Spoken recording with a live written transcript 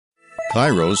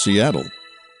KIRO, Seattle.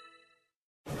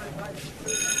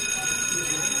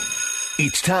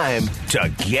 It's time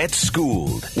to get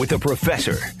schooled with the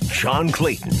professor, John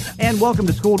Clayton. And welcome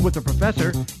to Schooled with the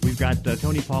Professor. We've got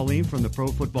Tony Pauline from the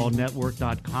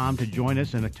ProFootballNetwork.com to join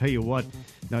us. And I tell you what,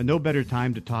 no better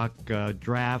time to talk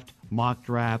draft, mock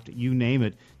draft, you name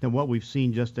it, than what we've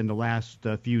seen just in the last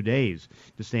few days.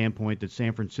 The standpoint that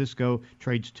San Francisco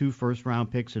trades 2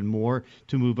 first-round picks and more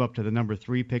to move up to the number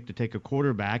 3 pick to take a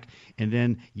quarterback. And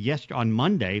then on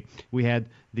Monday, we had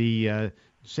the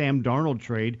Sam Darnold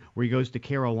trade where he goes to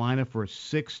Carolina for a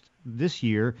 6th this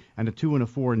year and a 2 and a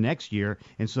 4 next year.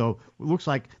 And so it looks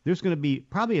like there's going to be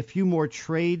probably a few more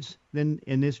trades than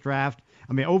in this draft.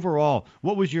 I mean, overall,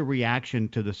 what was your reaction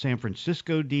to the San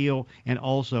Francisco deal and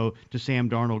also to Sam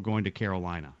Darnold going to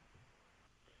Carolina?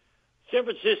 San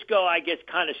Francisco, I guess,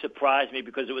 kind of surprised me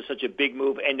because it was such a big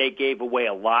move and they gave away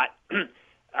a lot.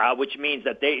 Which means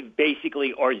that they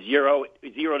basically are zeroed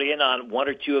in on 1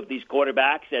 or 2 of these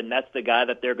quarterbacks, and that's the guy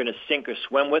that they're going to sink or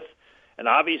swim with. And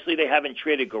obviously they haven't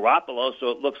traded Garoppolo,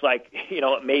 so it looks like,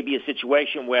 it may be a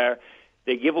situation where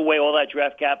they give away all that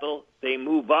draft capital, they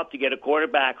move up to get a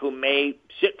quarterback who may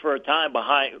sit for a time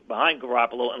behind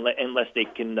Garoppolo unless they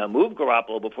can move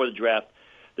Garoppolo before the draft.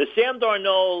 The Sam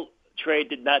Darnold trade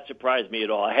did not surprise me at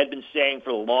all. I had been saying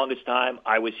for the longest time,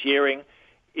 I was hearing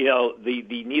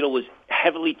the needle was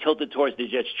heavily tilted towards the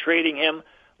Jets trading him.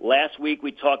 Last week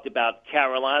we talked about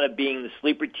Carolina being the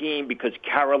sleeper team because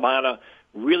Carolina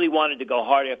really wanted to go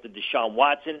hard after Deshaun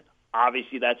Watson.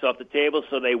 Obviously that's off the table,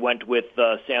 so they went with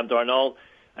Sam Darnold.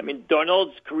 I mean,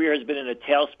 Darnold's career has been in a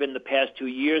tailspin the past 2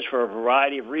 years for a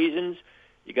variety of reasons.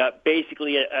 You got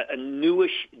basically a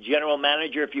newish general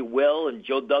manager, if you will, and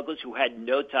Joe Douglas, who had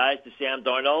no ties to Sam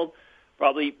Darnold.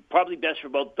 Probably best for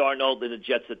both Darnold and the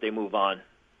Jets that they move on.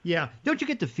 Yeah. Don't you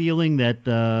get the feeling that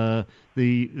the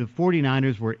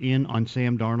 49ers were in on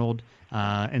Sam Darnold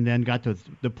and then got to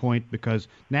the point because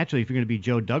naturally if you're going to be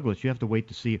Joe Douglas, you have to wait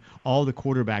to see all the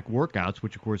quarterback workouts,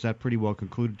 which, of course, that pretty well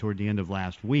concluded toward the end of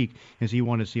last week, and so you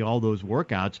want to see all those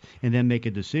workouts and then make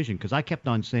a decision. Because I kept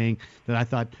on saying that I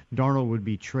thought Darnold would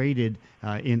be traded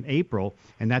in April,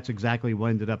 and that's exactly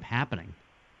what ended up happening.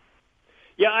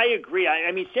 Yeah, I agree.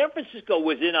 I mean, San Francisco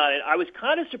was in on it. I was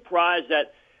kind of surprised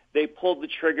that they pulled the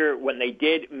trigger when they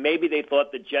did. Maybe they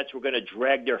thought the Jets were going to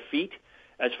drag their feet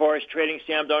as far as trading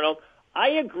Sam Darnold. I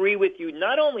agree with you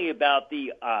not only about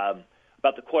the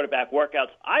quarterback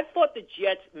workouts. I thought the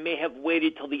Jets may have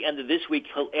waited till the end of this week,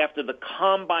 till after the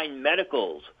combine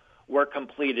medicals were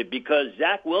completed, because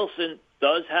Zach Wilson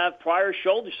does have prior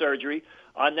shoulder surgery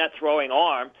on that throwing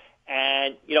arm.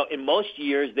 And, in most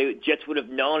years, the Jets would have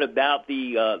known about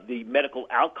the medical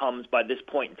outcomes by this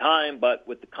point in time, but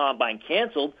with the combine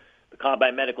canceled, the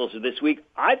combine medicals are this week.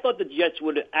 I thought the Jets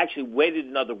would have actually waited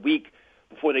another week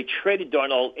before they traded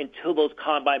Darnold until those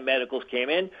combine medicals came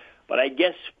in. But I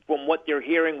guess from what they're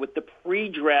hearing with the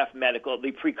pre-draft medical,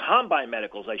 the pre-combine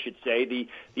medicals, I should say,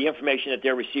 the information that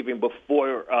they're receiving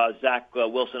before Zach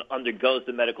Wilson undergoes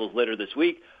the medicals later this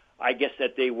week, I guess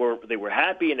that they were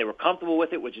happy and they were comfortable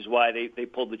with it, which is why they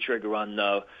pulled the trigger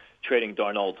on trading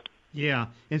Darnold. Yeah,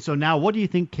 and so now what do you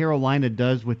think Carolina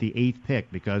does with the 8th pick?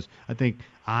 Because I think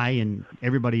I and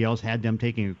everybody else had them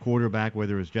taking a quarterback,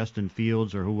 whether it was Justin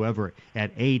Fields or whoever,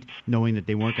 at 8, knowing that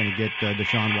they weren't going to get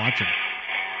Deshaun Watson.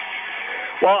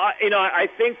 Well, I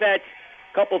think that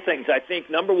a couple things. I think,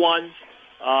 number one,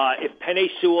 if Penei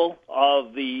Sewell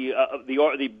of the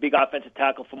big offensive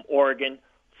tackle from Oregon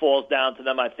falls down to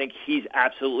them, I think he's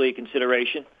absolutely a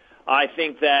consideration. I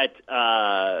think that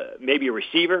maybe a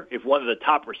receiver, if one of the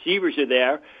top receivers are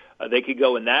there, they could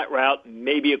go in that route,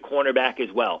 maybe a cornerback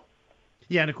as well.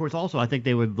 Yeah, and of course also I think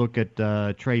they would look at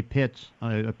Trey Pitts.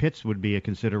 Pitts would be a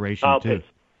consideration Kyle too. Pitts.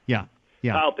 Yeah.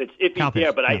 Kyle Pitts, if he's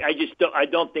there, but yeah. I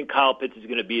don't think Kyle Pitts is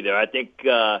going to be there. I think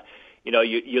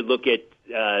you look at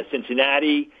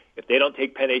Cincinnati. If they don't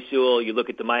take Penei Sewell, you look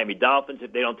at the Miami Dolphins.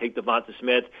 If they don't take Devonta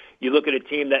Smith, you look at a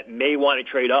team that may want to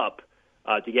trade up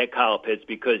to get Kyle Pitts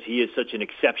because he is such an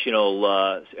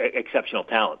exceptional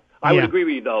talent. I would agree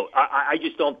with you, though. I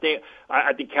just don't think –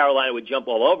 I think Carolina would jump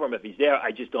all over him if he's there.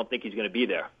 I just don't think he's going to be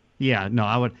there. Yeah, no,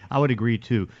 I would agree,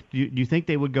 too. Do you think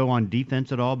they would go on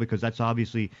defense at all? Because that's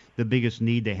obviously the biggest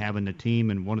need they have in the team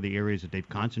and one of the areas that they've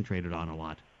concentrated on a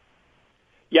lot.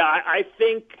 Yeah, I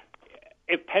think –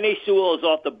 if Penei Sewell is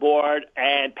off the board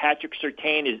and Patrick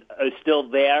Surtain is still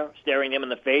there, staring him in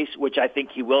the face, which I think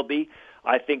he will be,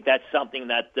 I think that's something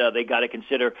that they got to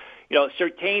consider.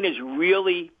 Surtain is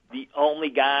really the only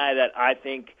guy that I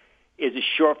think is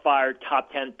a surefire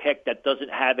top 10 pick that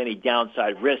doesn't have any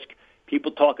downside risk.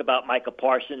 People talk about Micah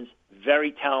Parsons,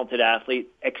 very talented athlete,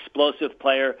 explosive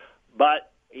player,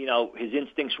 but his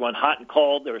instincts run hot and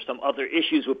cold. There are some other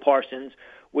issues with Parsons,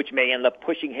 which may end up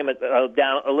pushing him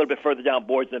down a little bit further down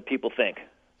boards than people think.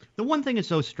 The one thing that's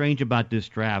so strange about this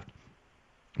draft,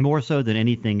 more so than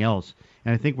anything else,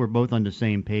 and I think we're both on the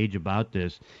same page about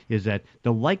this, is that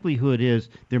the likelihood is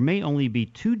there may only be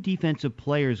 2 defensive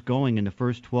players going in the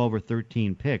first 12 or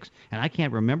 13 picks, and I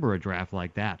can't remember a draft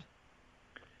like that.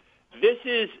 This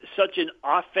is such an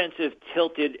offensive,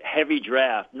 tilted, heavy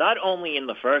draft, not only in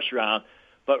the first round,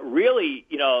 but really,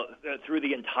 through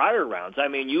the entire rounds. I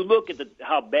mean, you look at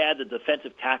how bad the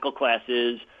defensive tackle class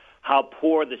is, how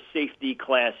poor the safety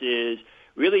class is,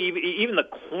 really even the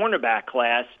cornerback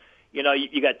class.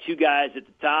 You got 2 guys at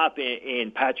the top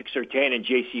in Patrick Surtain and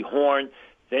J.C. Horn.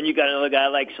 Then you got another guy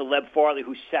like Caleb Farley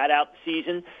who sat out the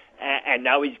season, and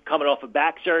now he's coming off of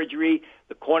back surgery.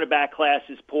 The cornerback class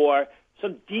is poor.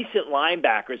 Some decent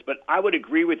linebackers, but I would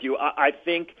agree with you. I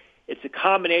think it's a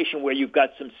combination where you've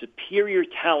got some superior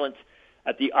talent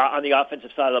on the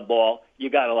offensive side of the ball. You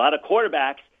got a lot of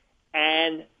quarterbacks,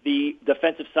 and the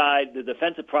defensive side, the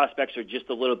defensive prospects are just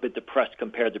a little bit depressed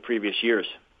compared to previous years.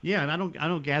 Yeah, and I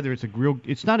don't gather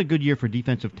it's not a good year for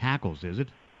defensive tackles, is it?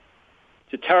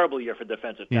 It's a terrible year for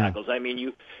defensive tackles. I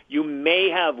mean, you may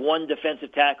have one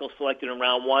defensive tackle selected in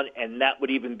round 1, and that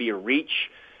would even be a reach.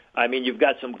 I mean, you've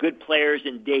got some good players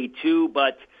in day 2,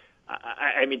 but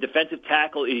I mean, defensive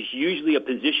tackle is usually a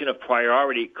position of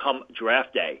priority come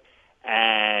draft day,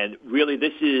 and really,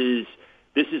 this is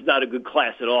not a good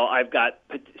class at all. I've got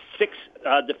 6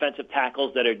 defensive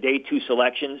tackles that are day 2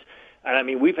 selections. And I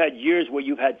mean, we've had years where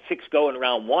you've had 6 go in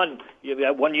round 1. You've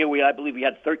had one year where I believe we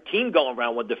had 13 go in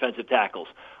round 1 defensive tackles.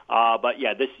 But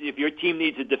yeah, if your team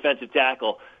needs a defensive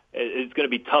tackle, it's going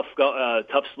to be tough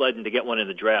sledding to get one in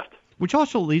the draft. Which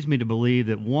also leads me to believe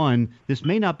that, 1, this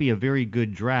may not be a very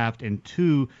good draft, and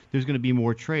 2, there's going to be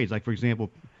more trades. Like, for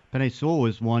example, Penei Sewell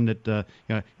is one that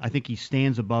I think he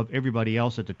stands above everybody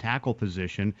else at the tackle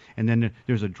position, and then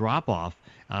there's a drop-off.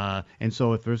 And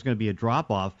so if there's going to be a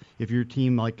drop-off, if your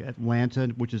team like Atlanta,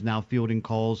 which is now fielding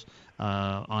calls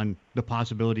on the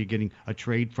possibility of getting a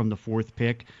trade from the 4th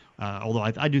pick, although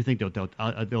I do think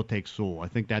they'll take Sewell. I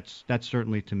think that's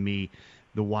certainly, to me,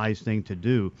 the wise thing to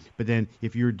do. But then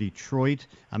if you're Detroit,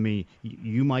 I mean,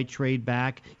 you might trade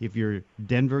back. If you're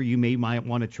Denver, might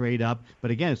want to trade up.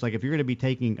 But again, it's like if you're going to be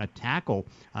taking a tackle,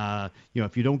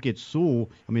 if you don't get Sewell,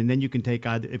 I mean, then you can take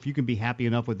if you can be happy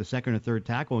enough with the 2nd or 3rd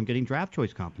tackle and getting draft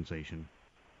choice compensation.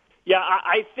 Yeah,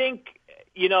 I think,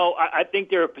 I think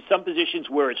there are some positions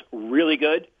where it's really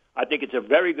good. I think it's a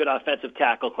very good offensive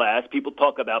tackle class. People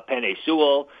talk about Penei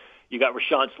Sewell. You got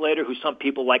Rashawn Slater, who some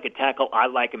people like at tackle. I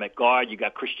like him at guard. You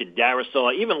got Christian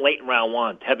Darrisaw. Even late in round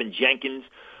 1, Tevin Jenkins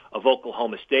of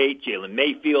Oklahoma State, Jalen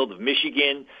Mayfield of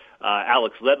Michigan,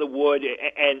 Alex Leatherwood.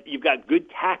 And you've got good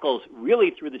tackles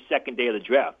really through the 2nd day of the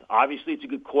draft. Obviously, it's a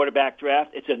good quarterback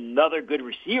draft. It's another good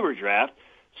receiver draft,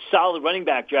 solid running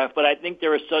back draft. But I think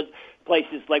there are such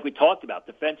places like we talked about,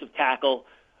 defensive tackle,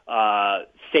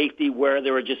 safety, where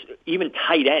there are just even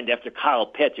tight end after Kyle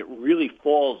Pitts, it really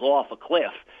falls off a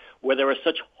cliff, where there are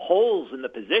such holes in the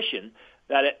position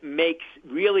that it makes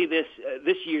really this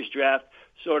year's draft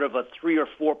sort of a 3 or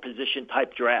 4 position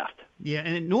type draft. Yeah,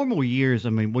 and in normal years, I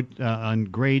mean, on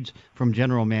grades from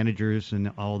general managers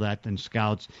and all that and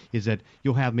scouts is that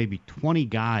you'll have maybe 20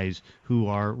 guys who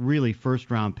are really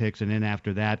first-round picks, and then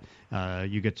after that,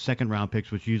 you get second-round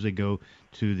picks, which usually go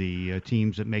to the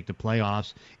teams that make the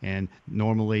playoffs, and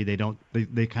normally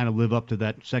they kind of live up to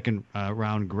that second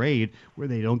round grade where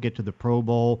they don't get to the Pro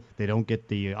Bowl, they don't get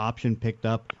the option picked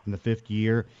up in the 5th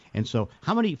year. And so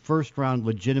how many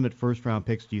legitimate first-round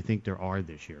picks do you think there are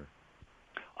this year?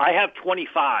 I have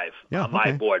 25 on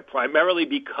my board, primarily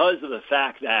because of the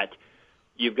fact that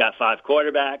you've got 5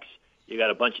 quarterbacks, you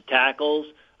got a bunch of tackles.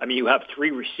 I mean, you have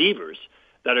 3 receivers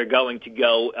that are going to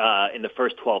go in the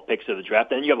first 12 picks of the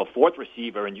draft. Then you have a 4th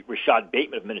receiver, and Rashad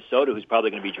Bateman of Minnesota, who's probably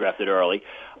going to be drafted early.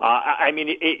 I mean,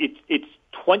 it's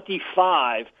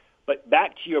 25, but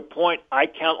back to your point, I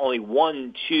count only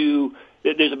 1, 2.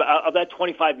 There's about of that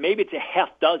 25, maybe it's a half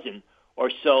dozen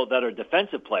or so that are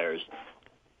defensive players.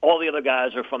 All the other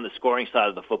guys are from the scoring side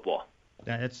of the football.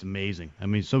 That's amazing. I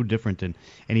mean, so different than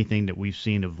anything that we've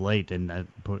seen of late. And, of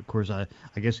course, I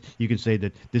guess you can say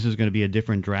that this is going to be a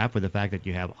different draft with the fact that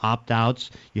you have opt-outs.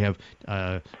 You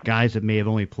have guys that may have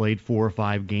only played 4 or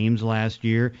 5 games last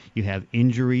year. You have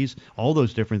injuries, all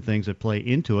those different things that play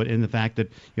into it. And the fact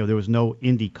that, there was no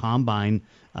Indy Combine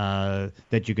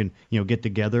that you can, get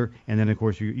together. And then, of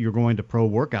course, you're going to pro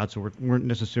workouts that weren't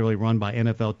necessarily run by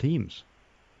NFL teams.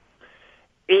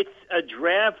 It's a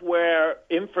draft where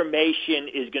information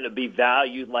is going to be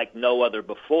valued like no other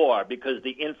before, because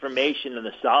the information and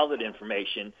the solid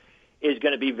information is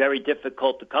going to be very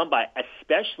difficult to come by,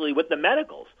 especially with the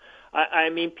medicals. I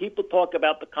mean, people talk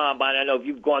about the combine. I know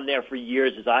you've gone there for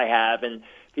years, as I have, and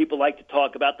people like to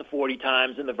talk about the 40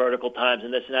 times and the vertical times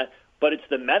and this and that, but it's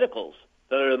the medicals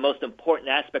that are the most important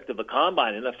aspect of the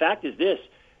combine. And the fact is this: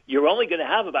 you're only going to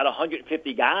have about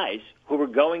 150 guys who are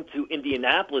going to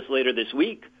Indianapolis later this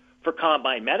week for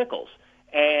combine medicals.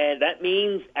 And that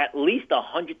means at least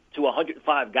 100 to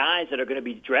 105 guys that are going to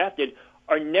be drafted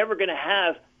are never going to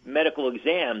have medical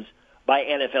exams by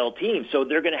NFL teams. So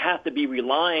they're going to have to be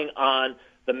relying on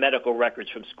the medical records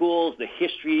from schools, the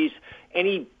histories,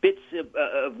 any bits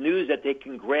of news that they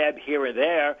can grab here and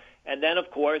there. And then, of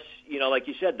course, like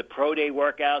you said, the pro day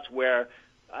workouts where,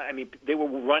 I mean, they were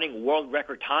running world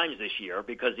record times this year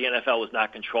because the NFL was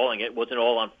not controlling it. It wasn't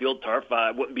all on field turf.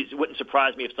 It wouldn't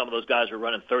surprise me if some of those guys were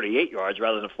running 38 yards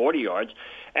rather than 40 yards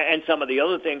and some of the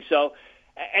other things. So,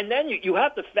 and then you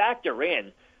have to factor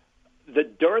in the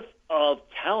dearth of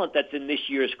talent that's in this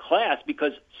year's class,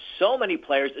 because so many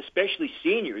players, especially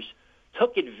seniors,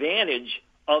 took advantage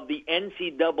of the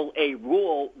NCAA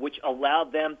rule, which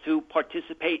allowed them to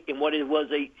participate in what it was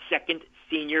a second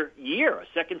senior year, a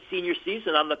second senior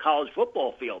season on the college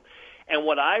football field. And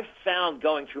what I've found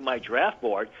going through my draft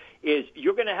board is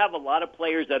you're going to have a lot of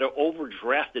players that are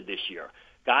overdrafted this year,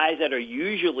 guys that are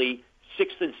usually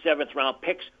 6th and 7th round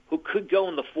picks who could go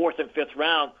in the 4th and 5th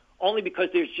round, only because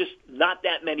there's just not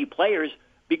that many players,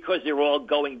 because they're all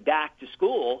going back to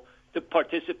school to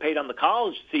participate on the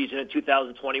college season in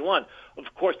 2021. Of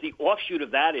course, the offshoot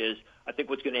of that is, I think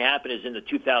what's going to happen is in the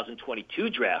 2022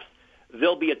 draft,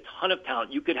 there'll be a ton of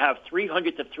talent. You could have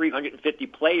 300 to 350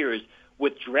 players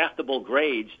with draftable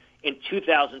grades in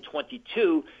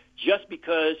 2022 just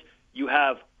because you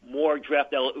have more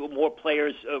more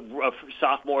players,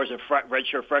 sophomores and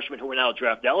redshirt freshmen who are now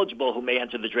draft eligible who may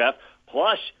enter the draft.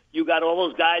 Plus, you got all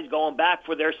those guys going back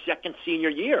for their second senior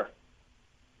year.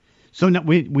 So now,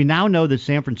 we now know that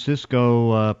San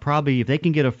Francisco probably, if they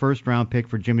can get a first-round pick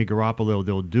for Jimmy Garoppolo,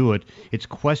 they'll do it. It's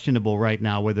questionable right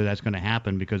now whether that's going to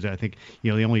happen, because I think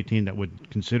the only team that would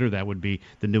consider that would be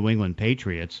the New England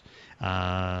Patriots,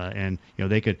 and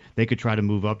they could try to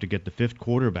move up to get the 5th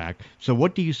quarterback. So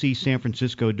what do you see San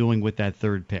Francisco doing with that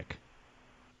 3rd pick?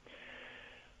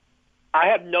 I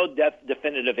have no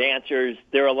definitive answers.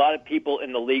 There are a lot of people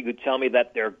in the league who tell me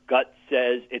that their gut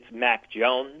says it's Mac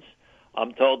Jones.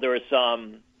 I'm told there are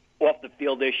some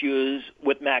off-the-field issues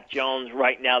with Mac Jones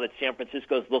right now that San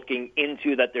Francisco is looking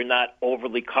into that they're not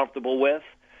overly comfortable with.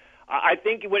 I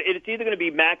think it's either going to be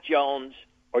Mac Jones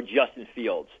or Justin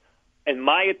Fields. In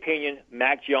my opinion,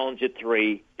 Mac Jones at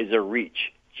 3 is a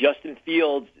reach. Justin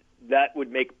Fields, that would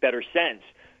make better sense.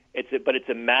 But it's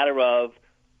a matter of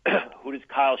who does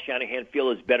Kyle Shanahan feel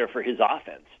is better for his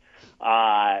offense.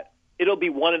 It'll be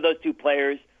one of those two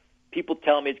players. People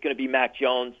tell me it's going to be Mac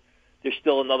Jones. There's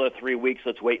still another 3 weeks.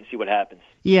 Let's wait and see what happens.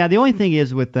 Yeah, the only thing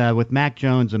is with Mac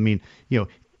Jones, I mean,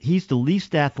 he's the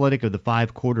least athletic of the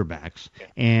 5 quarterbacks,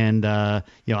 and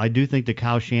I do think that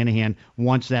Kyle Shanahan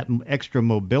wants that extra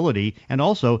mobility. And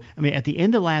also, I mean, at the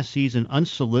end of last season,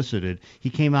 unsolicited,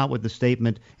 he came out with a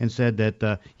statement and said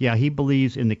that he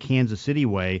believes in the Kansas City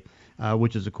way.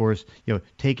 Which is, of course,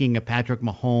 taking a Patrick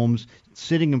Mahomes,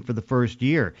 sitting him for the first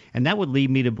year. And that would lead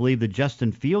me to believe that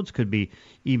Justin Fields could be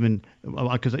even,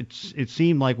 because it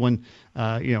seemed like when,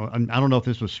 I don't know if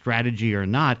this was strategy or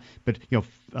not, but,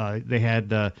 they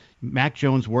had Mac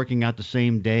Jones working out the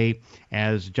same day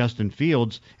as Justin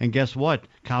Fields. And guess what?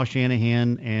 Kyle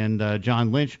Shanahan and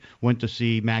John Lynch went to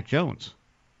see Mac Jones.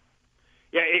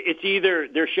 Yeah, it's either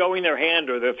they're showing their hand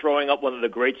or they're throwing up one of the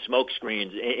great smoke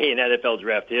screens in NFL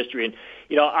draft history. And,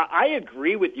 I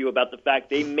agree with you about the fact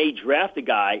they may draft a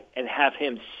guy and have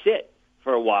him sit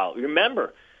for a while.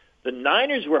 Remember, the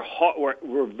Niners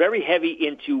were very heavy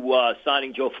into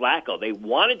signing Joe Flacco. They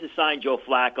wanted to sign Joe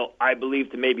Flacco, I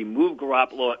believe, to maybe move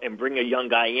Garoppolo and bring a young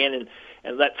guy in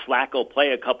and let Flacco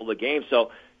play a couple of games.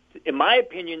 So, in my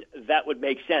opinion, that would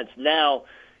make sense. Now,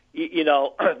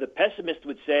 the pessimist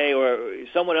would say, or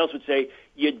someone else would say,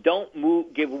 you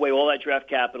don't give away all that draft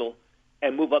capital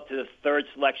and move up to the 3rd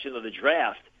selection of the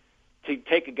draft to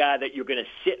take a guy that you're going to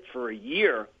sit for a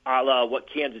year, a la what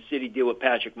Kansas City did with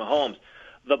Patrick Mahomes.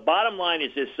 The bottom line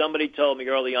is this: somebody told me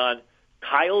early on,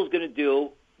 Kyle's going to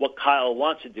do what Kyle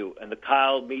wants to do, and that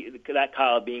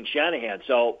Kyle being Shanahan.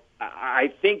 So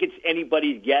I think it's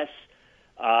anybody's guess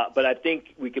But I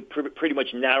think we could pretty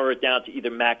much narrow it down to either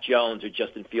Mac Jones or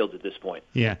Justin Fields at this point.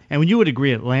 Yeah, and when you would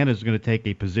agree Atlanta's going to take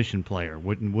a position player,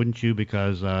 wouldn't you?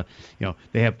 Because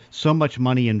they have so much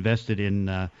money invested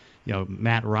in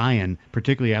Matt Ryan,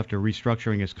 particularly after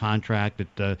restructuring his contract,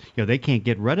 that they can't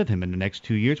get rid of him in the next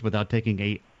 2 years without taking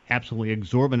a absolutely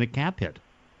exorbitant cap hit.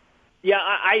 Yeah,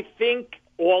 I think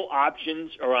all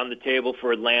options are on the table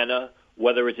for Atlanta.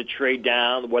 Whether it's a trade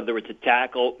down, whether it's a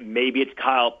tackle, maybe it's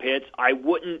Kyle Pitts. I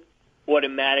wouldn't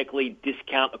automatically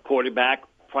discount a quarterback,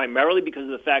 primarily because of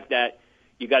the fact that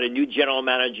you got a new general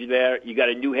manager there, you got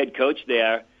a new head coach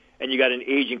there, and you got an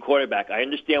aging quarterback. I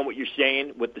understand what you're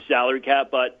saying with the salary cap,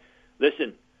 but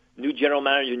listen, new general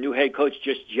manager, new head coach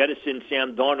just jettisoned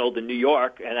Sam Darnold in New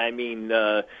York, and I mean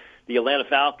the Atlanta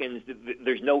Falcons,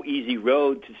 there's no easy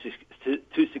road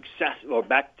to success or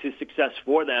back to success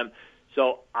for them.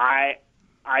 So I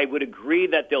would agree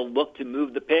that they'll look to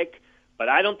move the pick, but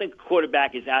I don't think the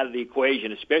quarterback is out of the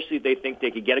equation, especially if they think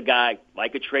they could get a guy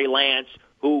like a Trey Lance,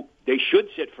 who they should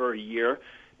sit for a year,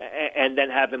 and then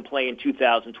have him play in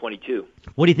 2022.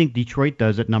 What do you think Detroit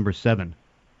does at number 7?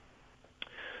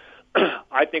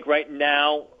 I think right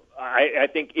now, I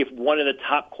think if one of the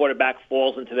top quarterbacks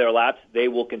falls into their laps, they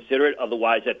will consider it.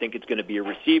 Otherwise, I think it's going to be a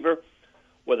receiver.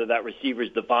 Whether that receiver is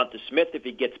Devonta Smith if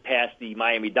he gets past the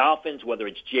Miami Dolphins, whether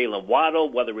it's Jalen Waddle,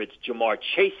 whether it's Jamar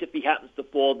Chase if he happens to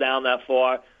fall down that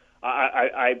far.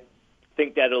 I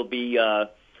think that it'll be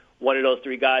one of those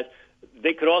 3 guys.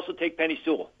 They could also take Penei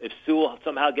Sewell. If Sewell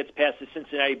somehow gets past the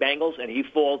Cincinnati Bengals and he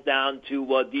falls down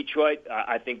to Detroit,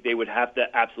 I think they would have to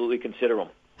absolutely consider him.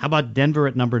 How about Denver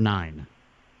at number 9?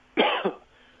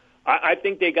 I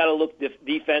think they got to look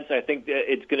defense. I think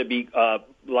that it's going to be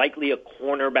likely a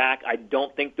cornerback. I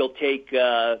don't think they'll take.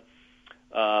 That's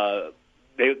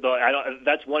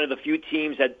one of the few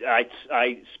teams that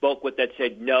I spoke with that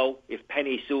said no. If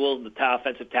Penei Sewell, the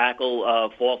offensive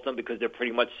tackle, falls to them because they're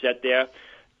pretty much set there.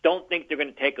 Don't think they're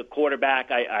going to take a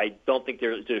quarterback. I don't think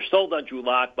they're sold on Drew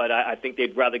Lock, but I think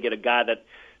they'd rather get a guy that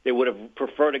they would have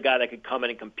preferred a guy that could come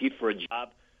in and compete for a job.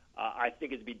 I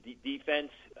think it'd be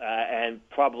defense and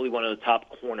probably one of the top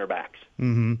cornerbacks.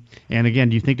 Mm-hmm. And again,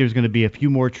 do you think there's going to be a few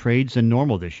more trades than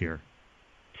normal this year?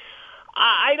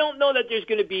 I don't know that there's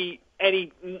going to be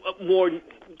any more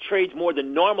trades more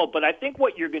than normal, but I think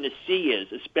what you're going to see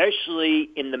is, especially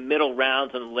in the middle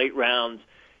rounds and the late rounds,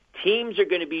 teams are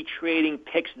going to be trading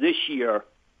picks this year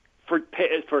for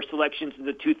selections in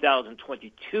the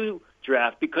 2022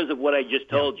 draft because of what I just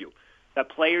told you. That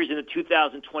players in the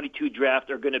 2022 draft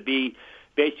are going to be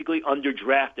basically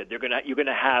underdrafted. You're going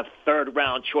to have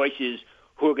third-round choices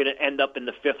who are going to end up in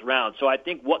the 5th round. So I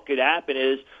think what could happen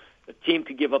is a team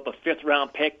could give up a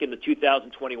 5th-round pick in the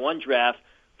 2021 draft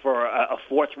for a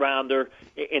 4th-rounder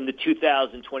in the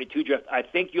 2022 draft. I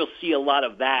think you'll see a lot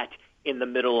of that in the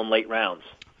middle and late rounds.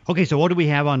 Okay, so what do we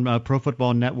have on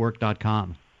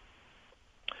ProFootballNetwork.com?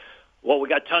 Well, we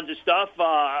got tons of stuff.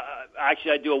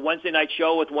 Actually, I do a Wednesday night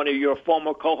show with one of your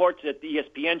former cohorts at the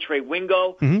ESPN, Trey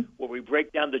Wingo, where we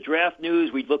break down the draft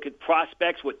news. We look at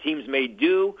prospects, what teams may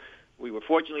do. We were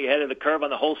fortunately ahead of the curve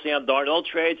on the whole Sam Darnold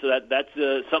trade, so that's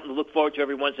something to look forward to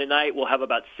every Wednesday night. We'll have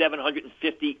about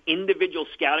 750 individual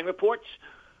scouting reports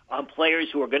on players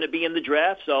who are going to be in the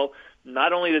draft. So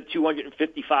not only the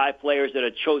 255 players that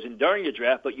are chosen during the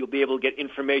draft, but you'll be able to get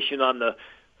information on the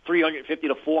 350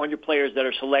 to 400 players that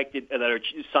are selected and that are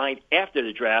signed after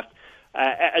the draft,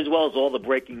 as well as all the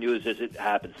breaking news as it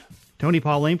happens. Tony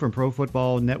Pauline from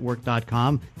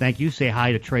ProFootballNetwork.com. Thank you. Say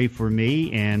hi to Trey for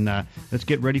me, and let's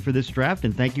get ready for this draft.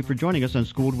 And thank you for joining us on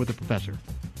Schooled with the Professor.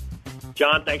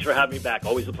 John, thanks for having me back.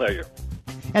 Always a pleasure.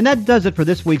 And that does it for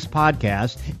this week's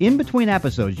podcast. In between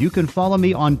episodes, you can follow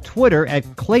me on Twitter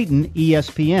at Clayton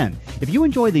ESPN. If you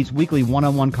enjoy these weekly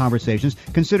one-on-one conversations,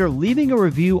 consider leaving a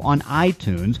review on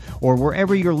iTunes or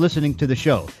wherever you're listening to the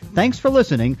show. Thanks for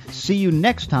listening. See you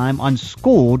next time on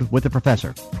Schooled with the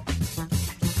Professor.